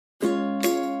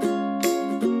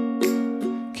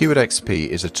KeywordXP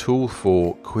is a tool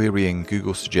for querying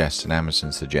Google Suggest and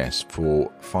Amazon Suggest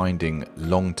for finding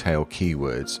long tail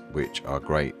keywords, which are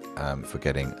great for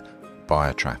getting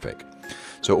buyer traffic.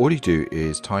 So all you do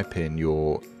is type in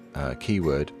your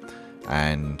keyword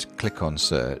and click on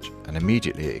search, and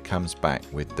immediately it comes back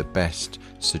with the best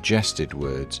suggested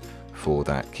words for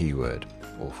that keyword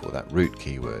or for that root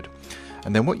keyword.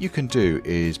 And then what you can do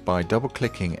is, by double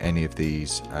clicking any of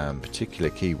these particular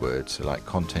keywords, so like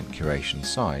content curation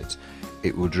sites,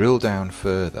 it will drill down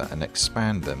further and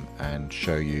expand them and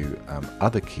show you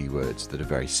other keywords that are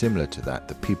very similar to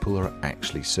that people are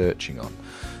actually searching on.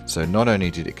 So not only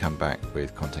did it come back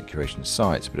with content curation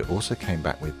sites, but it also came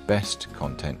back with best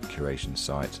content curation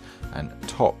sites and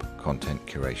top content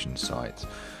curation sites.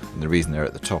 And the reason they're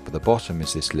at the top of the bottom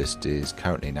is this list is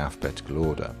currently in alphabetical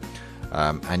order.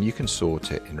 And you can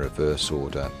sort it in reverse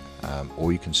order,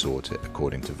 or you can sort it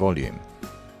according to volume.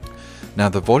 Now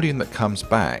the volume that comes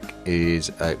back is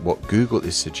what Google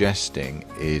is suggesting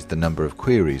is the number of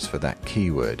queries for that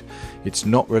keyword. It's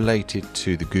not related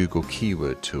to the Google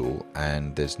keyword tool,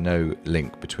 and there's no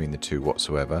link between the two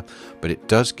whatsoever, but it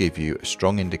does give you a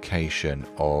strong indication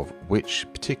of which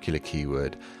particular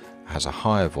keyword has a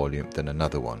higher volume than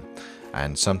another one.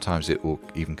 And sometimes it will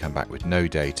even come back with no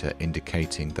data,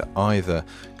 indicating that either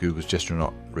Google's just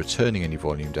not returning any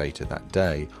volume data that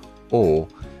day, or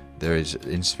there is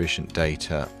insufficient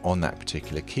data on that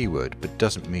particular keyword, but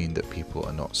doesn't mean that people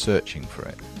are not searching for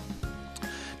it.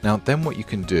 Now then what you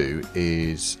can do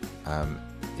is,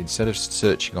 instead of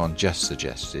searching on just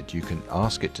suggested, you can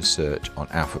ask it to search on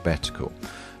alphabetical.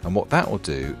 And what that will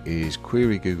do is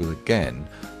query Google again,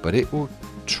 but it will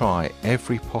try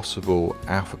every possible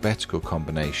alphabetical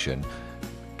combination,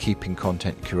 keeping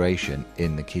content curation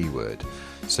in the keyword.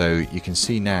 So you can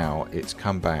see now it's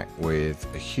come back with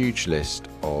a huge list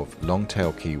of long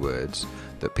tail keywords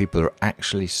that people are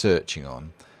actually searching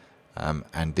on,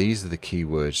 and these are the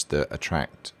keywords that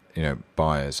attract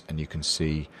buyers, and you can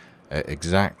see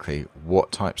exactly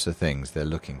what types of things they're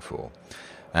looking for.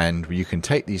 And you can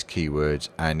take these keywords,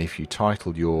 and if you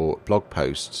title your blog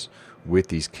posts with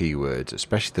these keywords,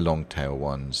 especially the long tail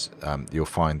ones, you'll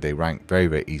find they rank very,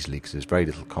 very easily because there's very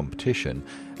little competition,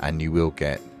 and you will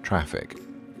get traffic.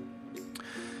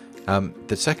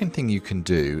 The second thing you can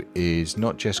do is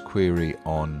not just query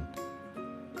on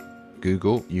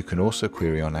Google, you can also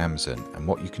query on Amazon. And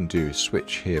what you can do is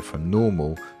switch here from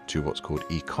normal to what's called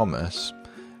e-commerce,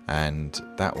 and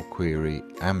that will query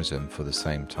Amazon for the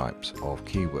same types of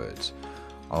keywords.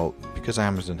 Because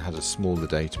Amazon has a smaller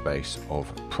database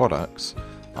of products,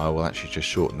 I will actually just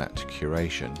shorten that to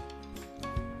curation.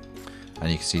 And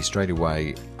you can see straight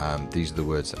away these are the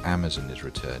words that Amazon is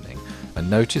returning. And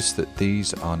notice that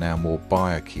these are now more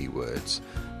buyer keywords,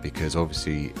 because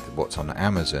obviously what's on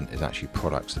Amazon is actually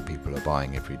products that people are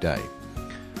buying every day.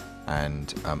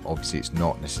 And obviously it's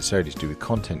not necessarily to do with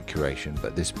content curation,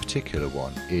 but this particular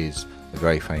one is a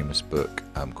very famous book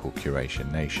called Curation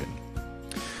Nation.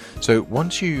 So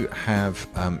once you have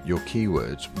your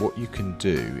keywords, what you can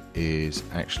do is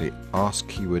actually ask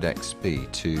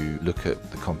KeywordXP to look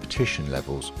at the competition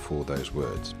levels for those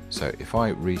words. So if I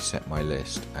reset my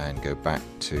list and go back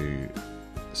to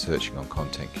searching on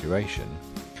content curation,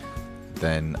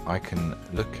 then I can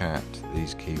look at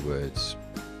these keywords.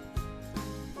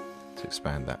 To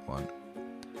expand that one,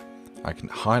 I can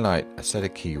highlight a set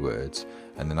of keywords,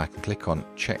 and then I can click on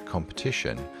check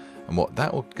competition. And what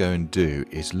that will go and do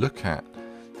is look at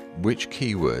which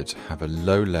keywords have a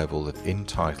low level of in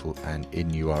title and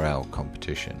in URL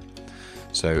competition.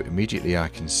 So immediately I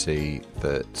can see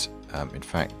that in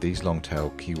fact these long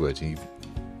tail keywords, the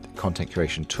content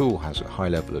curation tool has a high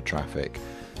level of traffic,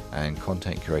 and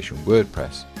content curation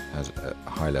WordPress has a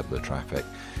high level of traffic,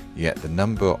 yet the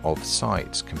number of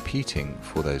sites competing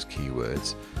for those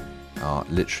keywords are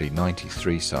literally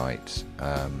 93 sites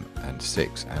and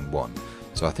 6 and 1.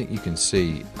 So I think you can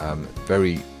see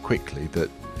very quickly that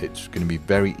it's going to be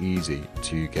very easy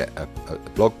to get a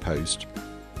blog post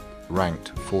ranked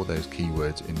for those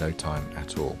keywords in no time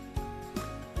at all.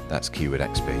 That's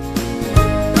KeywordXP.